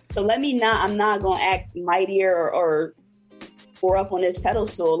 So let me not, I'm not going to act mightier or up on this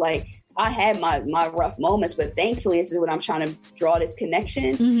pedestal. Like I had my rough moments, but thankfully, this is what I'm trying to draw this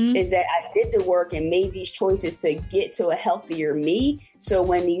connection is that I did the work and made these choices to get to a healthier me. So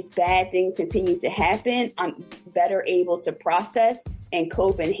when these bad things continue to happen, I'm better able to process and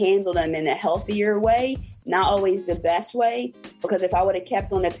cope and handle them in a healthier way, not always the best way. Because if I would have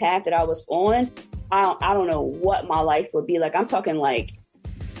kept on the path that I was on, I don't know what my life would be like. I'm talking like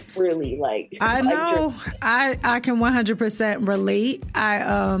really like I know I can 100% relate.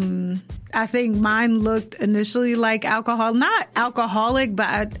 I think mine looked initially like alcohol, not alcoholic,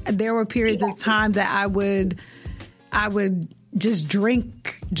 but there were periods of time that I would just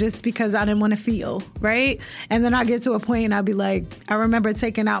drink just because I didn't want to feel, right? And then I get to a point and I'll be like, I remember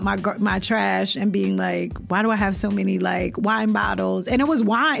taking out my trash and being like, why do I have so many like wine bottles? And it was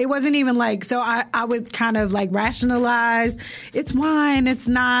wine. It wasn't even like, so I would kind of like rationalize, it's wine. It's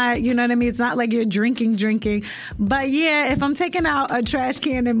not, you know what I mean? It's not like you're drinking. But yeah, if I'm taking out a trash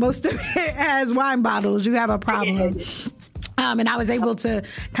can and most of it has wine bottles, you have a problem. And I was able to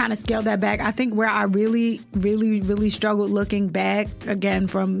kind of scale that back. I think where I really, really, really struggled looking back, again,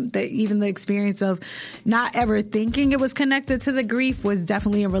 from even the experience of not ever thinking it was connected to the grief, was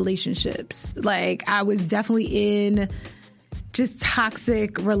definitely in relationships. Like I was definitely in just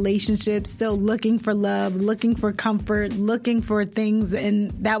toxic relationships, still looking for love, looking for comfort, looking for things.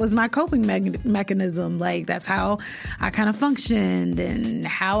 And that was my coping mechanism. Like that's how I kind of functioned and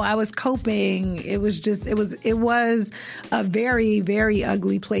how I was coping. It was a very, very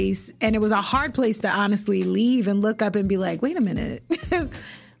ugly place. And it was a hard place to honestly leave and look up and be like, wait a minute.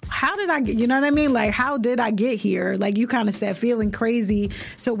 How did I get, you know what I mean? Like, how did I get here? Like you kind of said, feeling crazy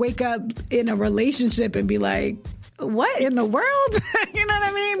to wake up in a relationship and be like, what in the world? You know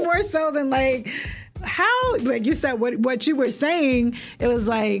what I mean? More so than like, how, like you said, what you were saying, it was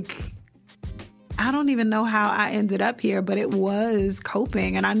like, I don't even know how I ended up here, but it was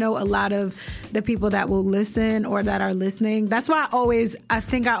coping. And I know a lot of the people that will listen or that are listening, that's why I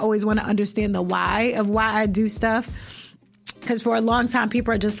think I always want to understand the why of why I do stuff. Because for a long time,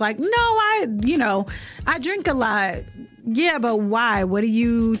 people are just like, no, I drink a lot. Yeah, but why? What are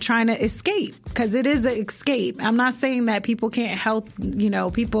you trying to escape? Because it is an escape. I'm not saying that people can't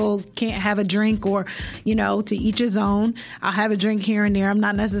people can't have a drink or, to each his own. I'll have a drink here and there. I'm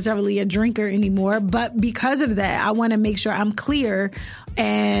not necessarily a drinker anymore. But because of that, I want to make sure I'm clear.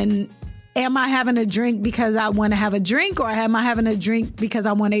 And am I having a drink because I want to have a drink, or am I having a drink because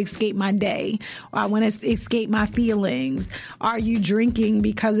I want to escape my day, or I want to escape my feelings? Are you drinking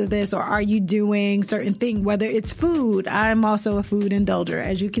because of this, or are you doing certain thing, whether it's food? I'm also a food indulger,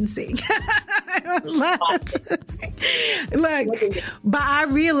 as you can see. Look, but I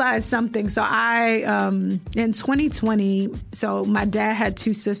realized something. So in 2020, so my dad had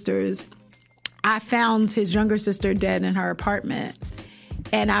two sisters. I found his younger sister dead in her apartment.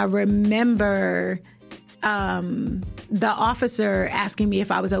 And I remember the officer asking me if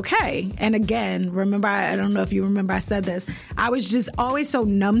I was okay. And again, remember, I don't know if you remember I said this. I was just always so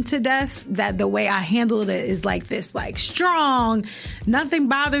numb to death that the way I handled it is like this, like strong, nothing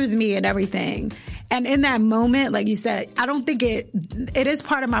bothers me and everything. And in that moment, like you said, I don't think it is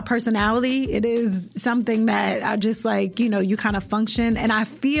part of my personality. It is something that I just like, you kind of function. And I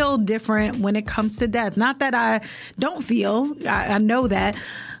feel different when it comes to death. Not that I don't feel, I know that.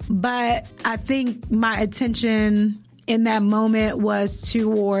 But I think my attention in that moment was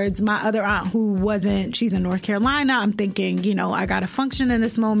towards my other aunt she's in North Carolina. I'm thinking, I got to function in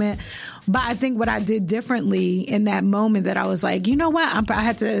this moment. But I think what I did differently in that moment, that I was like, you know what? I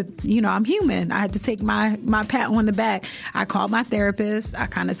had to, I'm human. I had to take my pat on the back. I called my therapist. I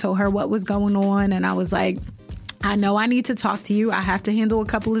kind of told her what was going on. And I was like, I know I need to talk to you. I have to handle a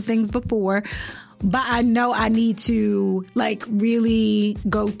couple of things before. but I know I need to like really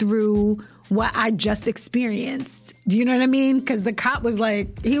go through what I just experienced. Do you know what I mean? Because the cop was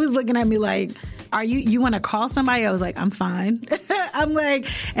like, he was looking at me like, are you want to call somebody? I was like, I'm fine. I'm like,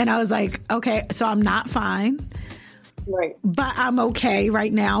 and I was like, okay, so I'm not fine. Right. But I'm okay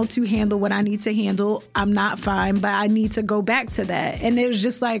right now to handle what I need to handle. I'm not fine, but I need to go back to that. And it was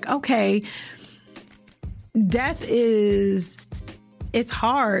just like, okay, death is, it's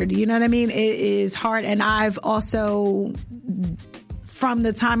hard. You know what I mean? It is hard. And I've also, from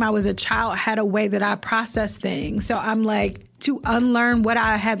the time I was a child, had a way that I process things. So I'm like, to unlearn what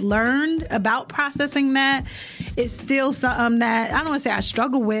I had learned about processing that is still something that I don't want to say I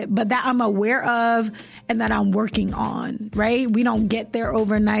struggle with, but that I'm aware of and that I'm working on, right? We don't get there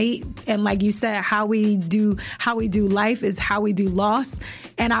overnight. And like you said, how we do life is how we do loss.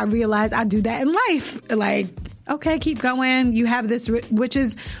 And I realize I do that in life. Like, okay, keep going. You have this, which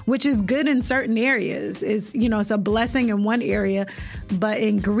is good in certain areas. It's, you know, it's a blessing in one area, but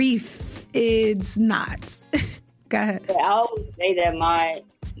in grief, it's not. Go ahead. I always say that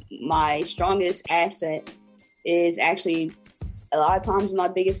my strongest asset is actually a lot of times my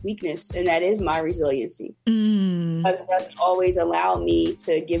biggest weakness, and that is my resiliency. Because it doesn't always allow me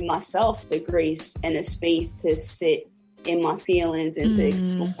to give myself the grace and the space to sit in my feelings and to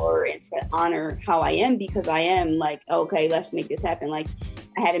explore and to honor how I am, because I am like, okay, let's make this happen. Like,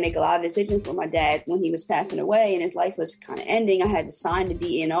 I had to make a lot of decisions for my dad when he was passing away and his life was kind of ending. I had to sign the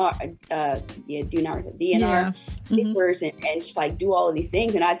DNR papers and just like do all of these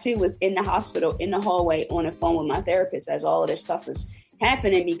things. And I too was in the hospital, in the hallway, on the phone with my therapist as all of this stuff was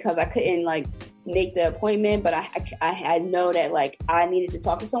happening, because I couldn't like make the appointment, but I had know that like I needed to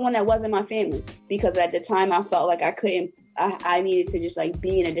talk to someone that wasn't my family, because at the time I felt like I needed to just like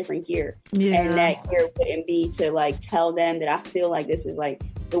be in a different gear. Yeah. And that gear wouldn't be to like tell them that I feel like this is like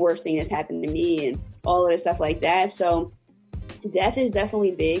the worst thing that's happened to me and all of this stuff like that. So death is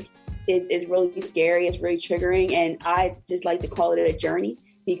definitely big. It's really scary. It's really triggering. And I just like to call it a journey,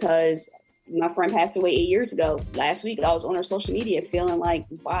 because my friend passed away 8 years ago. Last week, I was on her social media feeling like,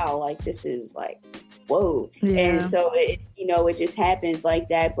 wow, like this is like, whoa. Yeah. And so it just happens like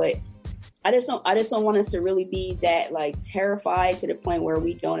that. But I just don't want us to really be that like terrified to the point where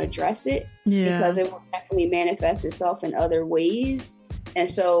we don't address it, because it will definitely manifest itself in other ways. And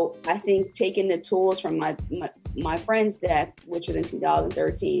so I think taking the tools from my friend's death, which was in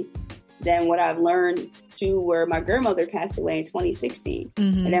 2013, then what I've learned too, where my grandmother passed away in 2016,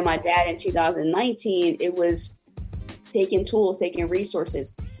 and then my dad in 2019, it was taking tools, taking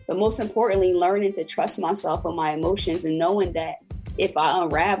resources, but most importantly, learning to trust myself and my emotions, and knowing that if I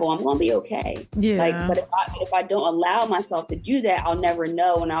unravel, I'm going to be okay. Yeah. Like, but if I don't allow myself to do that, I'll never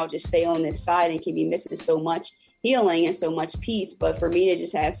know, and I'll just stay on this side and can be missing so much healing and so much peace. But for me to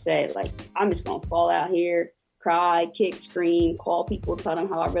just have said, like, I'm just going to fall out here, cry, kick, scream, call people, tell them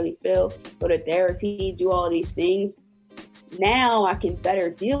how I really feel, go to therapy, do all of these things. Now I can better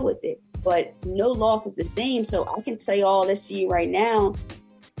deal with it, but no loss is the same. So I can say all this to you right now,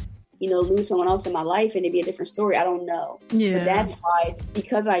 lose someone else in my life and it'd be a different story. I don't know. Yeah. But that's why,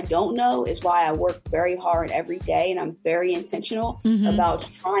 because I don't know, is why I work very hard every day, and I'm very intentional about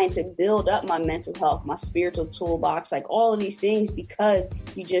trying to build up my mental health, my spiritual toolbox, like all of these things, because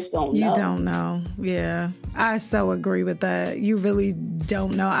you just don't know. You don't know. Yeah. I so agree with that. You really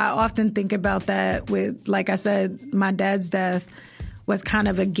don't know. I often think about that with, like I said, my dad's death was kind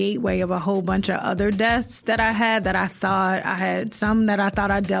of a gateway of a whole bunch of other deaths that I had, that I thought I had, some that I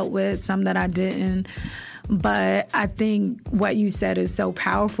thought I dealt with, some that I didn't. But I think what you said is so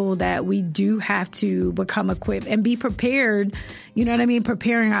powerful, that we do have to become equipped and be prepared. You know what I mean?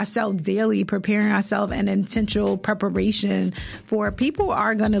 Preparing ourselves daily, preparing ourselves and intentional preparation for people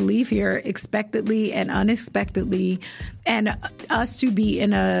are going to leave here expectedly and unexpectedly, and us to be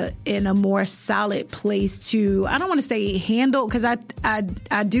in a more solid place to, I don't want to say handle, because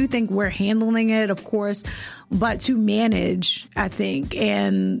I do think we're handling it, of course, but to manage, I think,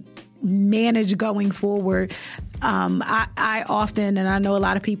 and manage going forward. I often, and I know a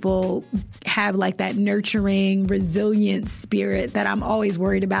lot of people have like that nurturing, resilient spirit, that I'm always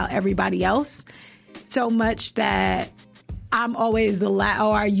worried about everybody else so much that I'm always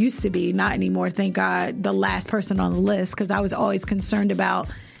I used to be, not anymore, thank God, the last person on the list, because I was always concerned about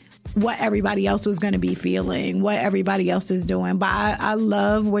what everybody else was going to be feeling, what everybody else is doing. But I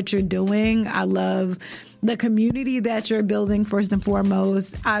love what you're doing. I love the community that you're building, first and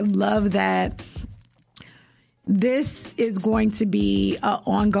foremost. I love that this is going to be an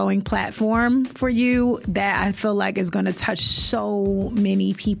ongoing platform for you that I feel like is going to touch so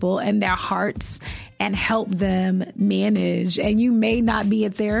many people and their hearts and help them manage. And you may not be a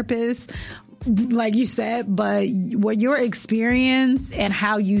therapist, like you said, but what your experience and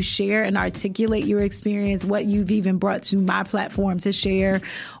how you share and articulate your experience, what you've even brought to my platform to share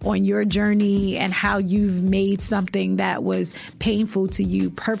on your journey and how you've made something that was painful to you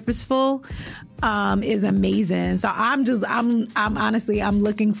purposeful, is amazing. So I'm honestly, I'm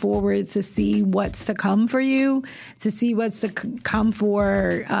looking forward to see what's to come for you, to see what's to come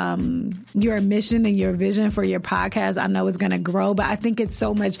for your mission and your vision for your podcast. I know it's going to grow, but I think it's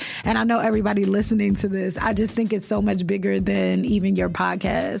so much, and I know everybody listening to this, I just think it's so much bigger than even your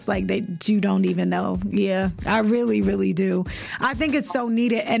podcast, like that you don't even know. Yeah, I really, really do. I think it's so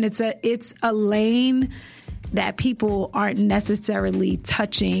needed, and it's a lane that people aren't necessarily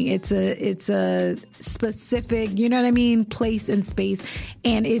touching. It's a specific, you know what I mean, place and space,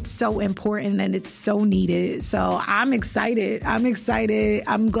 and it's so important and it's so needed. So I'm excited.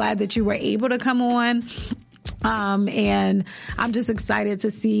 I'm glad that you were able to come on. And I'm just excited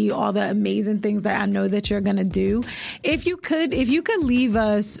to see all the amazing things that I know that you're going to do. If you could leave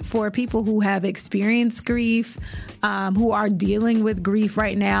us, for people who have experienced grief, who are dealing with grief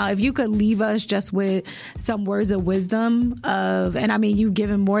right now, if you could leave us just with some words of wisdom and I mean, you've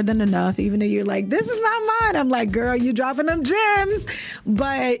given more than enough, even though you're like, this is not mine. I'm like, girl, you dropping them gems.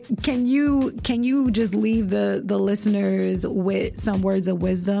 But can you just leave the listeners with some words of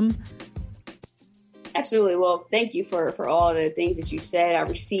wisdom? Absolutely. Well, thank you for all the things that you said. I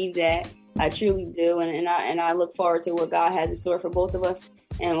received that. I truly do. And I look forward to what God has in store for both of us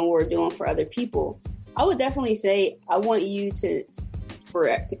and what we're doing for other people. I would definitely say I want you to, for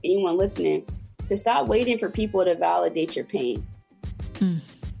anyone listening, to stop waiting for people to validate your pain.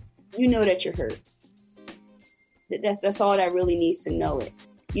 You know that you're hurt. That's all that really needs to know it.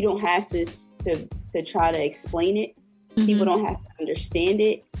 You don't have to try to explain it. Mm-hmm. People don't have to understand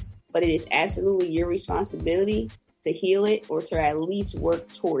it. But it is absolutely your responsibility to heal it or to at least work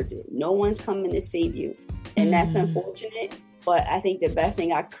towards it. No one's coming to save you. And that's unfortunate. But I think the best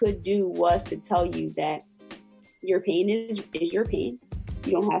thing I could do was to tell you that your pain is your pain.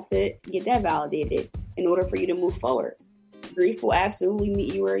 You don't have to get that validated in order for you to move forward. Grief will absolutely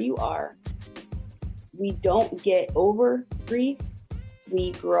meet you where you are. We don't get over grief.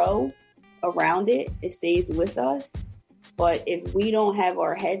 We grow around it. It stays with us. But if we don't have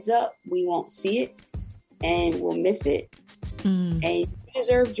our heads up, we won't see it and we'll miss it. And you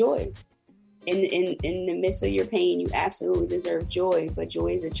deserve joy. In the midst of your pain, you absolutely deserve joy, but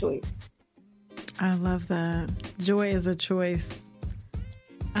joy is a choice. I love that. Joy is a choice.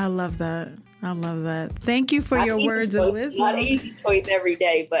 I love that. Thank you for your words of wisdom. Not an easy choice every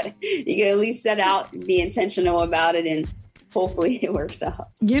day, but you can at least set out, be intentional about it, and hopefully it works out.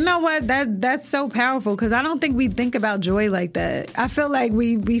 You know what? That's so powerful, because I don't think we think about joy like that. I feel like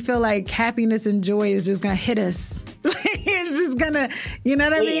we feel like happiness and joy is just going to hit us. It's just going to, you know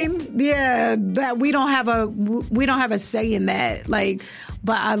what I mean? Yeah, that we don't have a say in that. Like,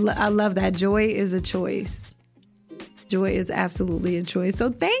 but I love that joy is a choice. Joy is absolutely a choice. So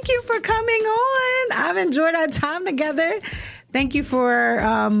thank you for coming on. I've enjoyed our time together. Thank you for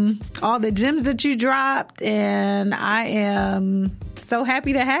all the gems that you dropped, and I am so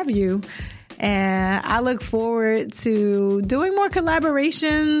happy to have you. And I look forward to doing more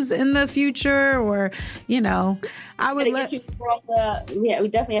collaborations in the future, or, you know, I would let you. We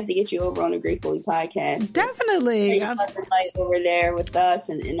definitely have to get you over on the Gratefully podcast. Definitely, over there with us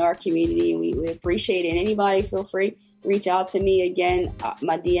and in our community. We appreciate it. And anybody, feel free. Reach out to me again.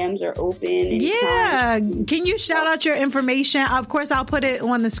 My DMs are open. Anytime. Yeah. Can you shout out your information? Of course, I'll put it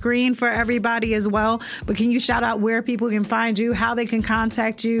on the screen for everybody as well. But can you shout out where people can find you, how they can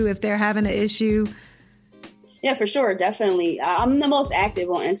contact you if they're having an issue? Yeah, for sure. Definitely. I'm the most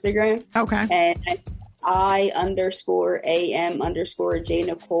active on Instagram. Okay. And it's I_AM_J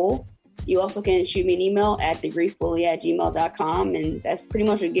Nicole. You also can shoot me an email at thegriefbully@gmail.com. And that's pretty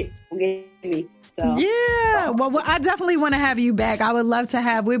much what get me. So. Yeah, well, I definitely want to have you back. I would love to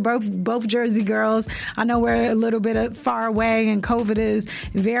have. We're both Jersey girls. I know we're a little bit far away, and COVID is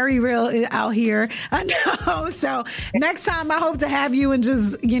very real out here. I know. So next time, I hope to have you and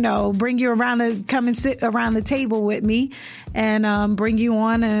just, you know, bring you around to come and sit around the table with me, and bring you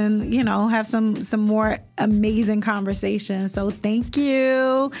on and, you know, have some more amazing conversations. So thank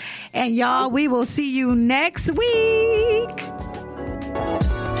you, and y'all, we will see you next week.